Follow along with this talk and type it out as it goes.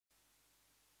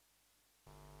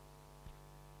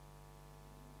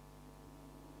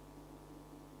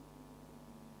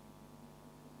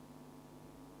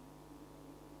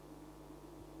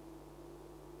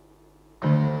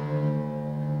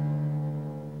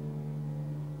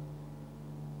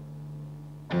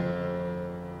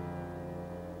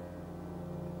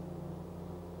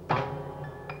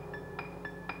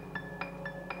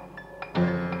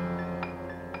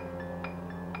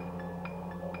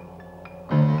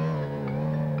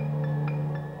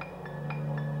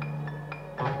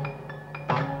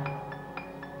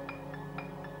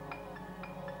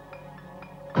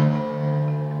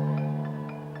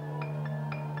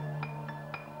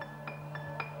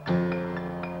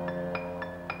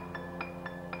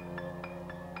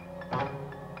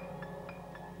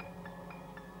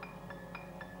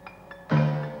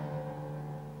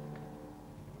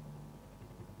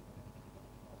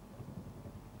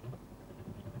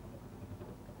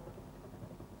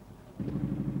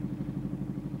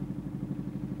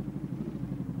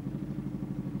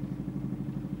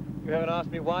You haven't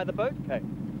asked me why the boat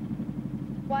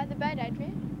came. Why the boat,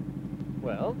 Adrian?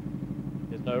 Well,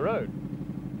 there's no road.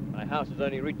 My house is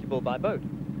only reachable by boat.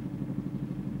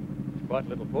 It's quite a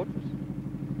little fortress.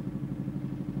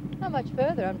 How much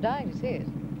further? I'm dying to see it.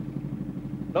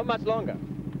 Not much longer.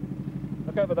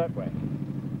 Look over that way.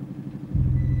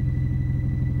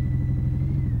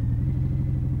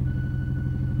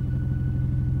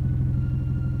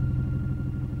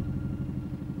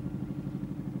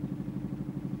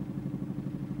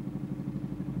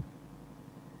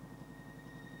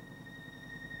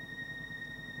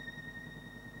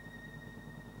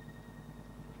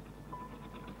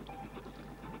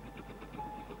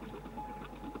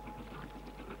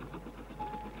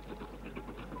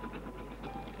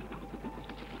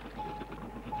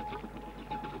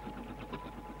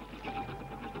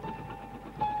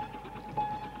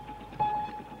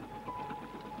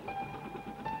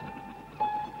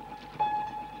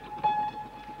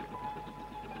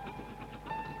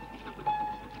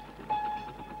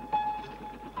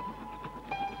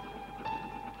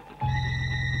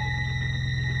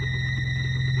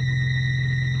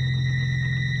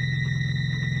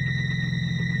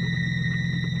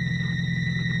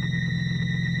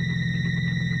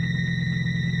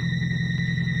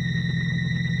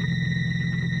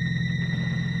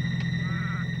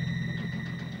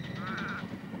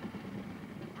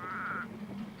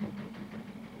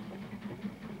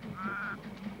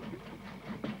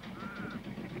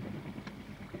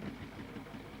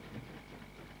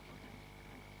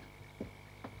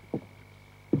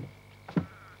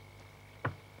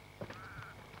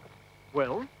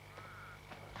 Well,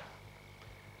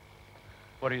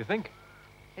 what do you think?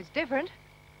 It's different.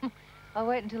 I'll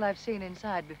wait until I've seen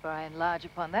inside before I enlarge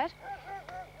upon that.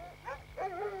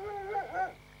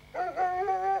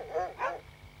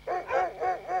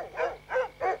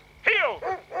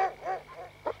 Heel!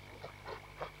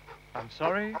 I'm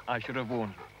sorry, I should have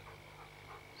warned you.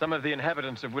 Some of the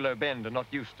inhabitants of Willow Bend are not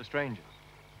used to strangers.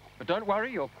 But don't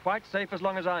worry, you're quite safe as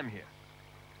long as I'm here.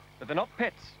 But they're not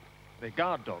pets, they're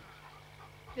guard dogs.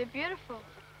 They're beautiful.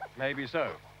 Maybe so,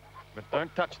 but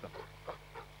don't touch them.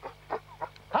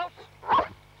 House!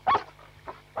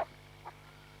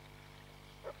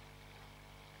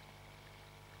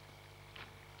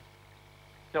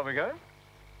 Shall we go?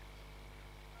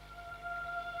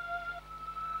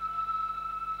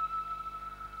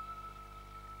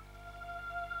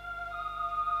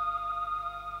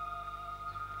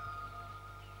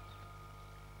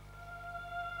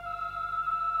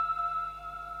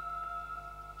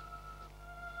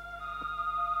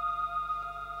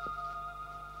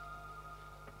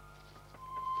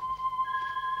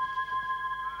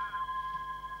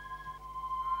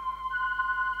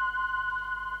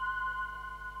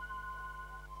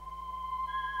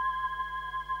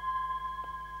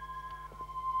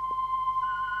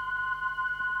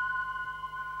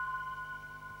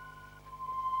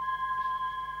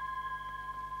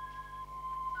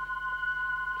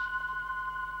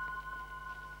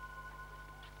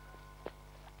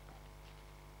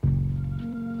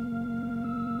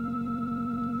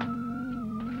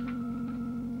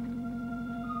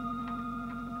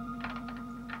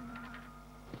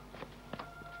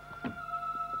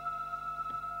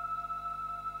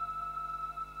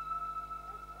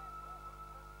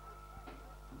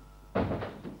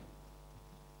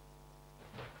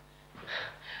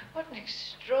 What an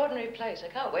extraordinary place.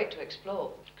 I can't wait to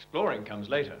explore. Exploring comes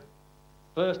later.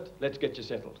 First, let's get you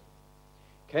settled.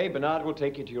 Kay, Bernard will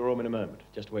take you to your room in a moment.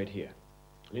 Just wait here.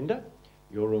 Linda,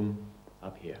 your room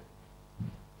up here.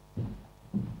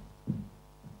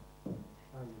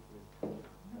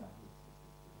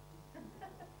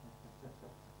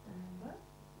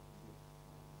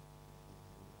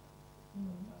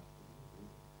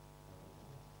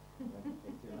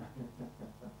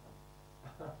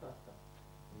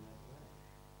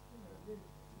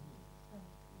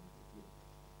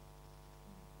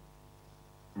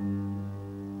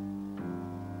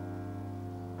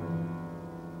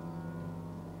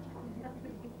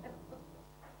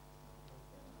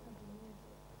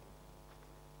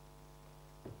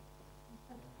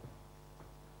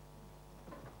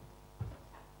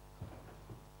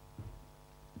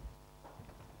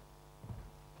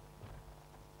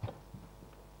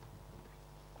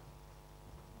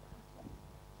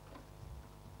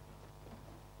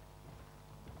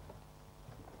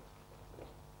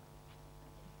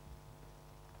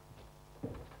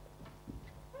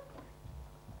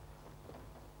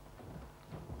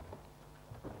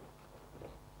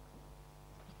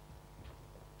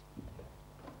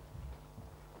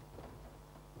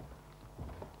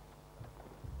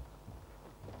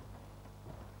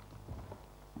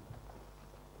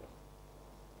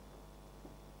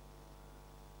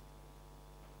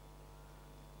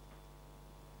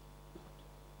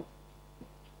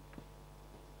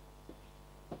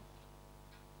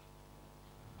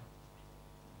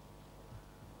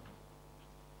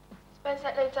 Suppose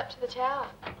that leads up to the tower.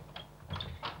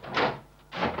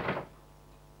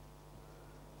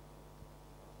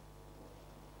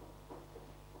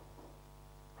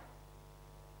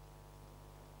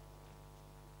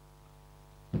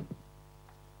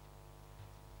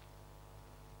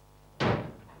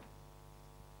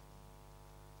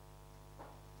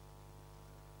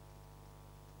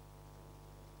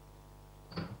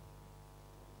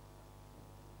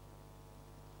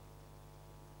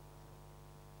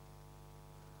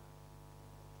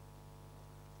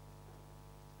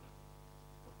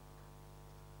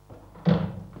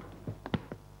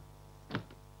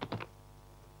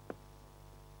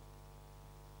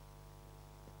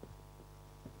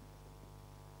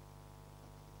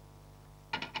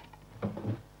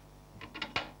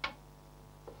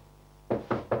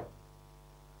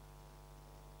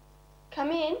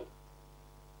 Come in.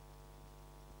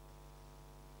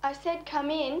 I said come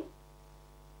in.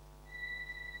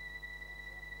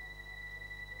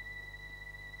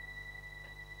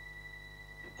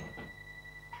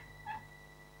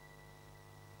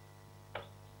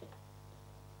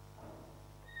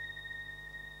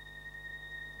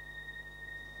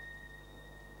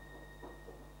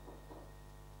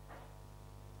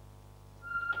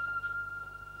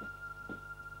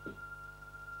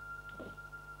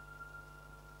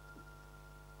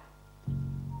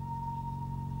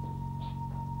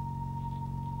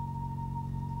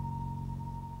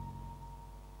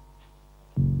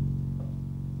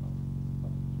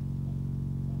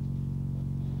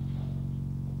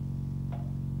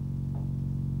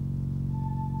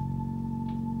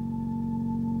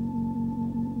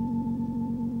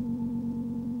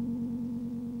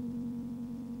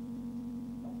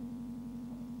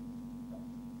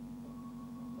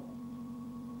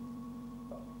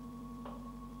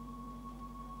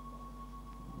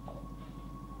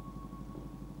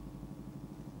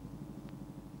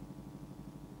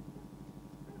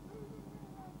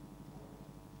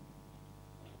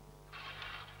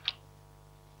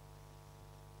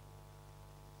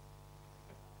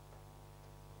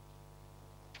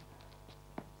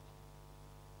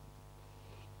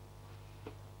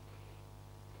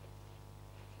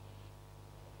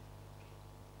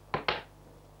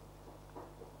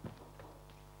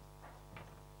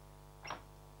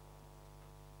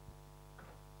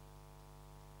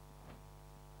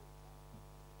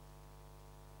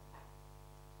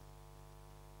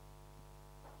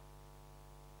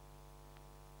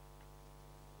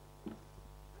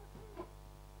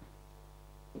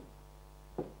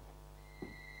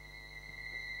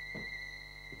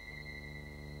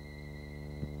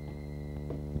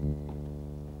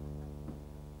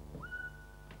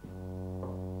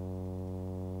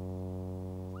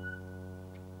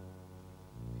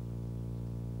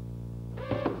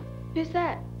 Who's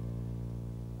that?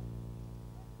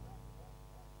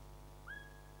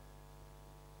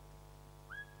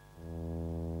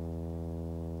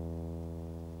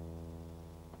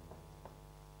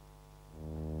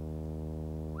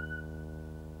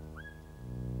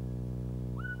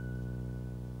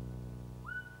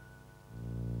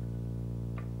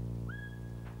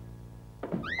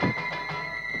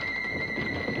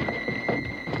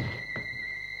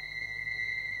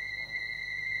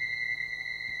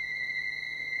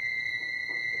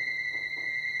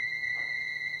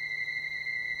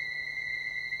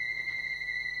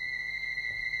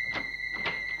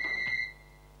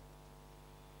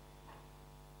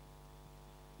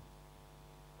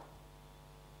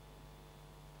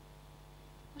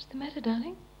 What's the matter,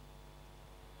 darling?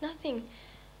 Nothing.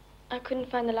 I couldn't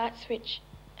find the light switch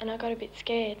and I got a bit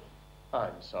scared.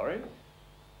 I'm sorry.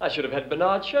 I should have had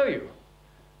Bernard show you.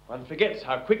 One forgets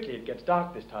how quickly it gets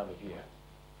dark this time of year.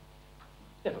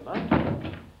 Never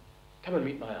mind. Come and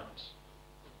meet my aunts.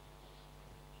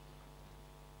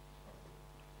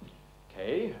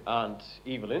 Okay, Aunt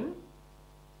Evelyn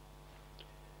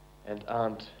and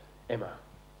Aunt Emma.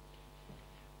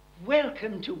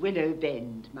 Welcome to Willow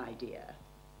Bend, my dear.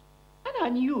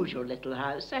 An unusual little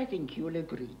house, I think you'll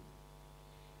agree.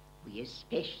 We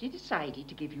especially decided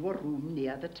to give you a room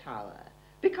near the tower,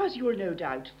 because you'll no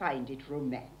doubt find it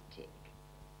romantic.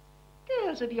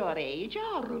 Girls of your age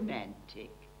are romantic.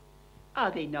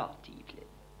 Are they not, Evelyn?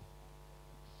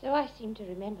 So I seem to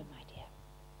remember, my dear.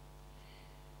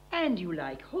 And you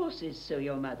like horses, so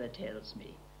your mother tells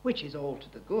me, which is all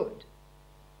to the good.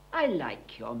 I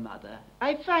like your mother.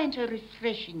 I find her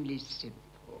refreshingly simple.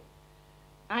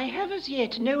 I have as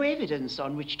yet no evidence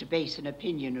on which to base an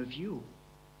opinion of you.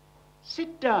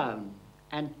 Sit down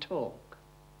and talk.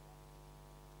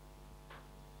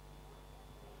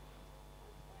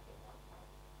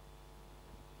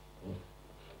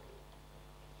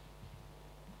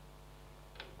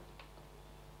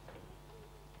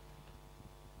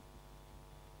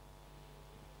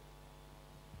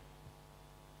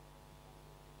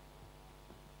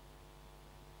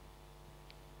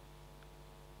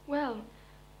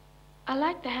 I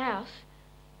like the house.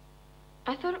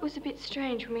 I thought it was a bit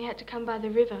strange when we had to come by the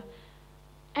river.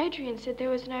 Adrian said there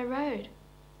was no road.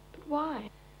 But why?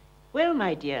 Well,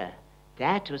 my dear,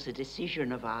 that was a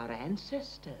decision of our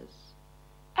ancestors.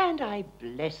 And I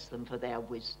bless them for their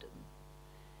wisdom.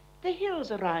 The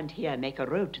hills around here make a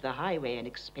road to the highway an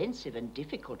expensive and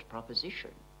difficult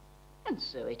proposition. And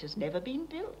so it has never been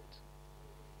built.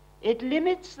 It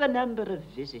limits the number of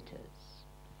visitors,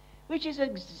 which is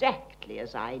exactly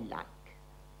as I like.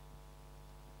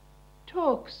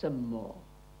 Talk some more.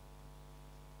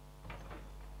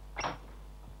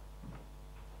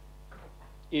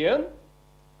 Ian?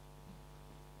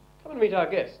 Come and meet our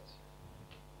guests.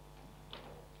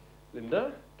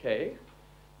 Linda, Kay,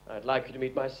 I'd like you to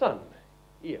meet my son,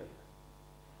 Ian.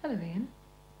 Hello, Ian.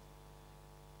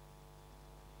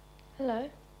 Hello.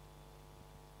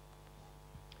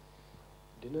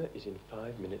 Dinner is in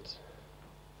 5 minutes.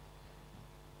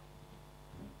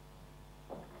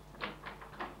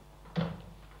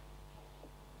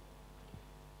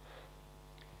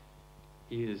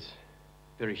 He is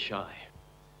very shy.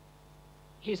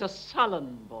 He's a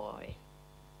sullen boy.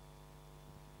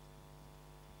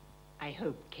 I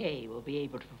hope Kay will be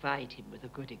able to provide him with a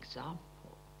good example.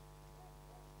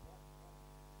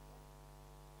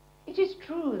 It is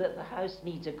true that the house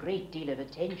needs a great deal of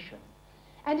attention,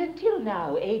 and until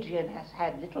now Adrian has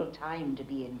had little time to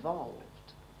be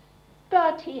involved.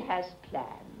 But he has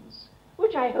plans,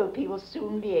 which I hope he will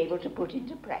soon be able to put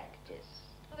into practice.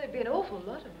 Well, there'd be an awful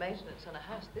lot of maintenance on a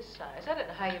house this size. I don't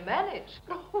know how you manage.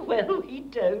 Oh, well, we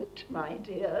don't, my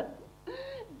dear.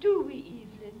 Do we,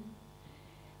 Evelyn?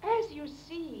 As you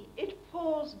see, it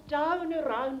falls down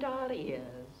around our ears.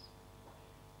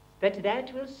 But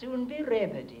that will soon be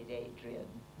remedied, Adrian,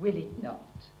 will it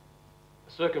not?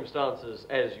 Circumstances,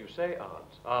 as you say,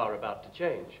 Aunt, are about to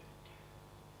change.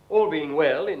 All being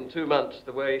well, in 2 months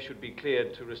the way should be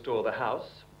cleared to restore the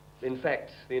house. In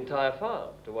fact, the entire farm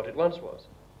to what it once was.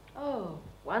 Oh,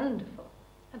 wonderful.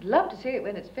 I'd love to see it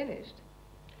when it's finished.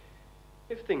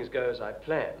 If things go as I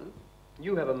plan,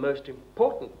 you have a most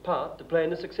important part to play in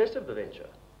the success of the venture.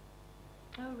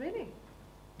 Oh, really?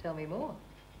 Tell me more.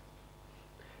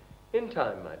 In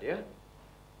time, my dear.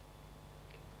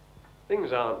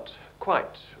 Things aren't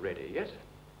quite ready yet.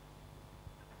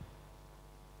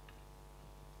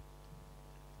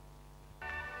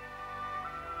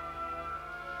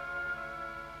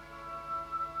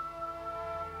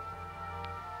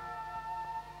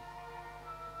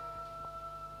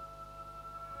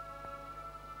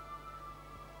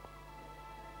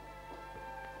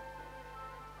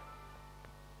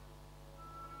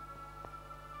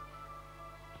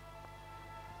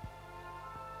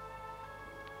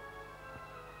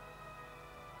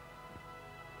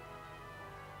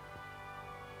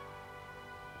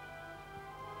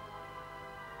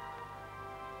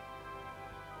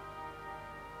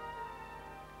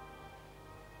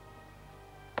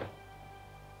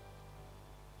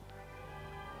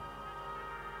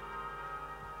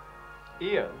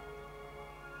 Ian,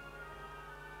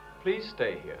 please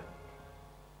stay here.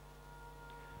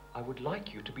 I would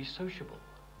like you to be sociable.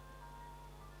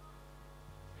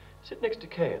 Sit next to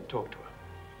Kay and talk to her.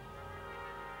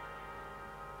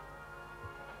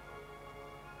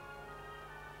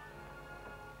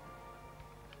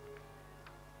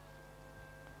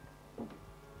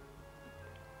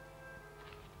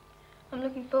 I'm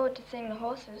looking forward to seeing the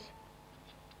horses.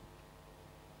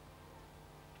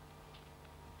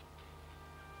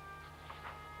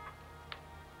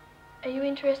 Are you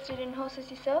interested in horses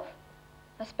yourself?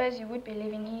 I suppose you would be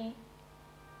living here.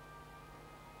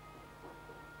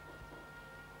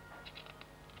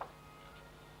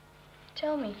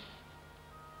 Tell me,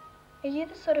 are you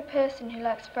the sort of person who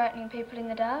likes frightening people in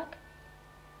the dark?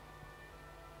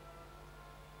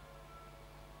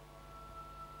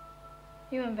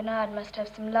 You and Bernard must have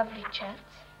some lovely chats.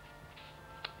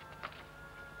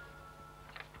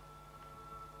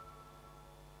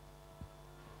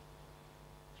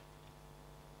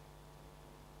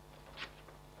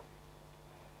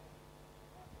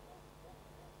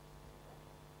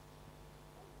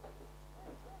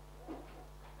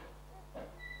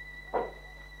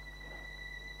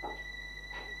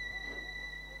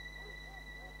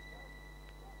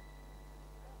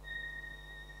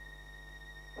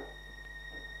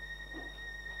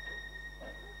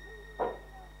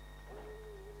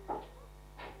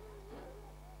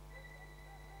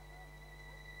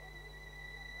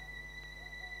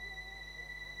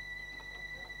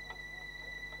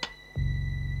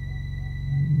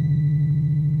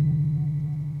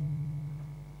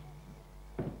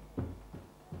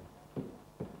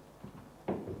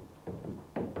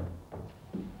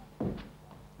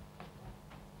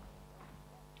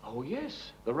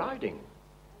 yes, the riding.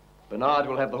 Bernard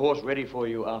will have the horse ready for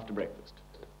you after breakfast.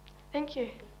 Thank you.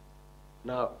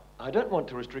 Now, I don't want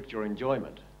to restrict your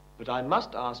enjoyment, but I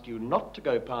must ask you not to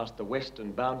go past the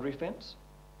western boundary fence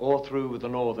or through the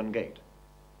northern gate.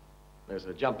 There's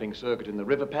a jumping circuit in the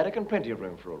river paddock and plenty of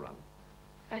room for a run.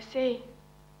 I see.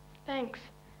 Thanks.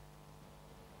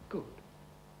 Good.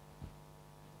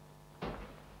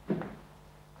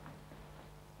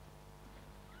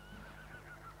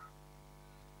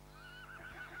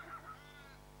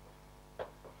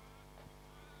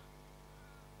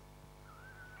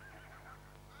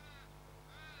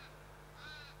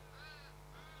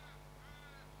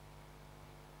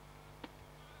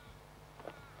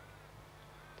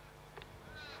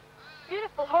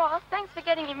 Beautiful horse. Thanks for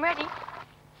getting him ready.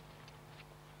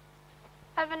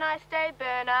 Have a nice day,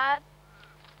 Bernard.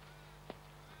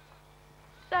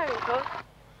 Sorry, horse.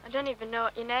 I don't even know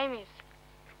what your name is.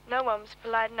 No one was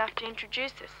polite enough to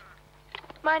introduce us.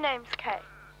 My name's Kay.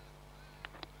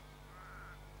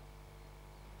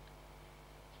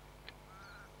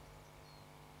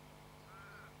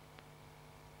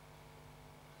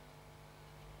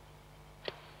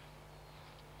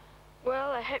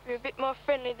 Well, I hope you're a bit more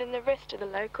friendly than the rest of the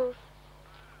locals.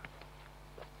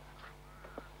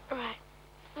 All right,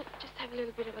 let's just have a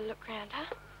little bit of a look round,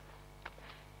 huh?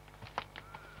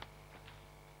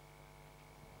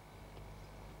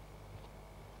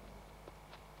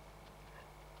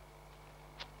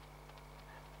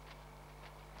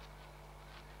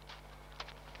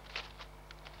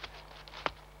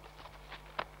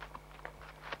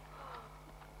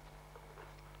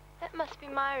 That must be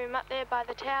my room up there by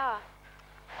the tower.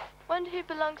 Wonder who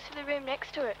belongs to the room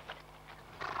next to it.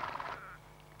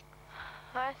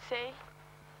 I see.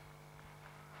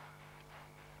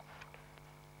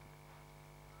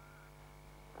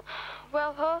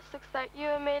 Well, horse, looks like you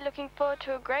and me looking forward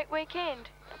to a great weekend.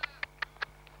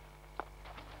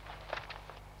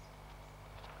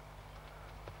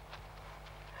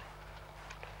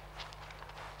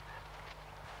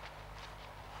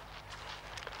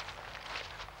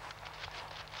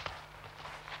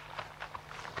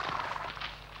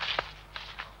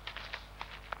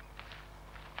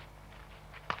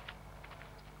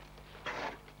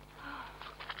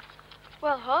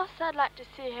 Well, horse, I'd like to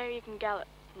see how you can gallop.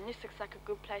 And this looks like a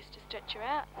good place to stretch you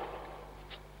out.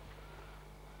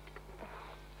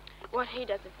 What he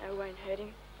doesn't know won't hurt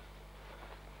him.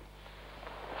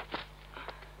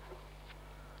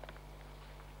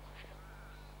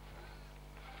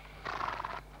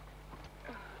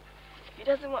 If he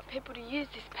doesn't want people to use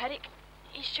this paddock,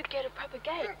 he should get a proper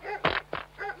gate.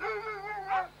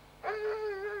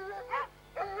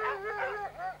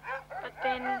 But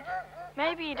then,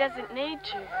 maybe he doesn't need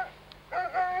to.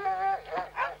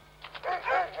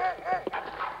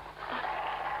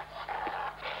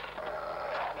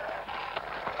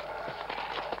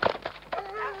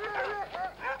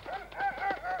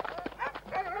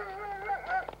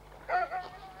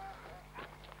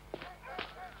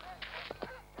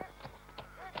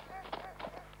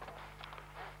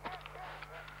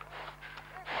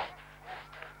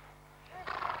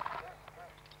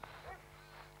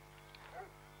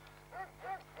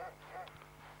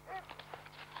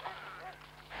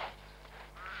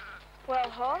 Well,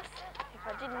 horse, if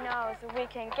I didn't know I was a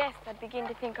weekend guest, I'd begin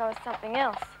to think I was something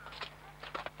else.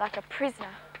 Like a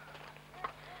prisoner.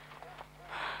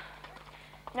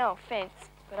 No offense,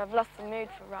 but I've lost the mood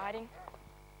for riding.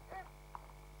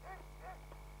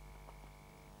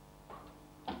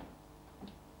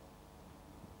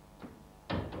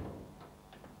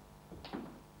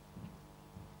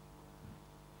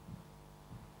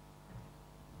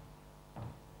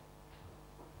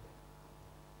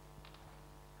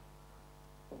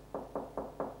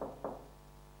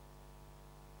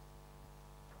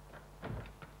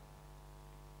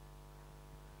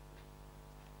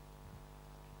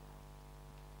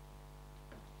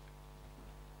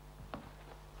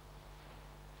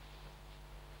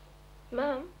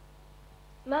 Mum?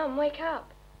 Mum, wake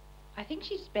up. I think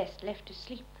she's best left to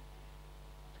sleep.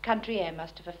 The country air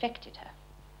must have affected her.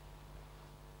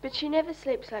 But she never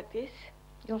sleeps like this.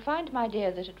 You'll find, my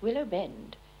dear, that at Willow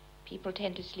Bend, people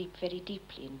tend to sleep very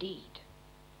deeply indeed.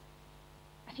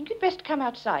 I think you'd best come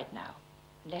outside now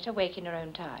and let her wake in her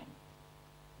own time.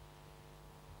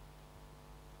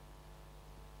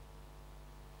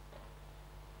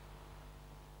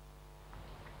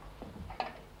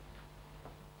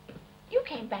 You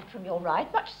came back from your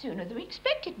ride much sooner than we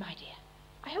expected, my dear.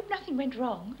 I hope nothing went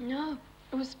wrong. No,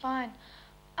 it was fine.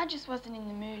 I just wasn't in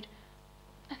the mood.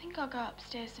 I think I'll go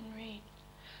upstairs and read.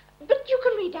 But you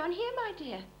can read down here, my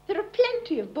dear. There are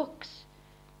plenty of books.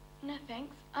 No,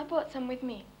 thanks. I brought some with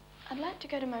me. I'd like to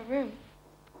go to my room.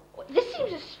 This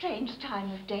seems a strange time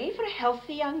of day for a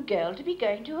healthy young girl to be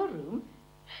going to her room.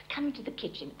 Come into the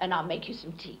kitchen and I'll make you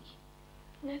some tea.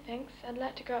 No, thanks. I'd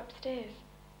like to go upstairs.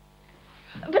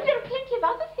 But there are plenty of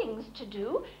other things to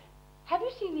do. Have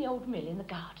you seen the old mill in the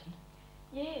garden?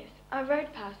 Yes, I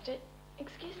rode past it.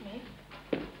 Excuse me.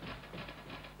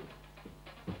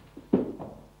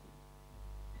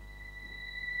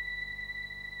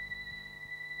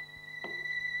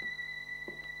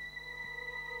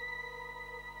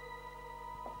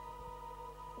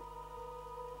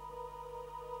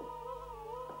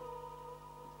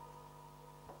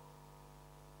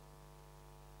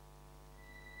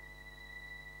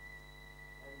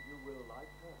 Will like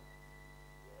her,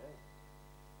 yes,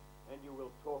 and you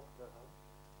will talk to her,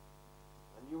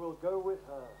 and you will go with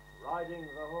her, riding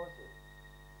the horses.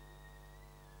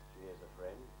 She is a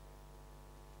friend,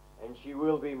 and she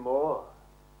will be more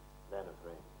than a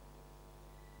friend.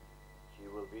 She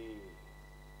will be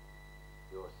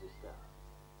your sister.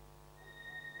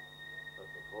 But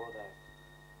before that,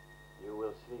 you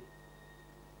will sleep.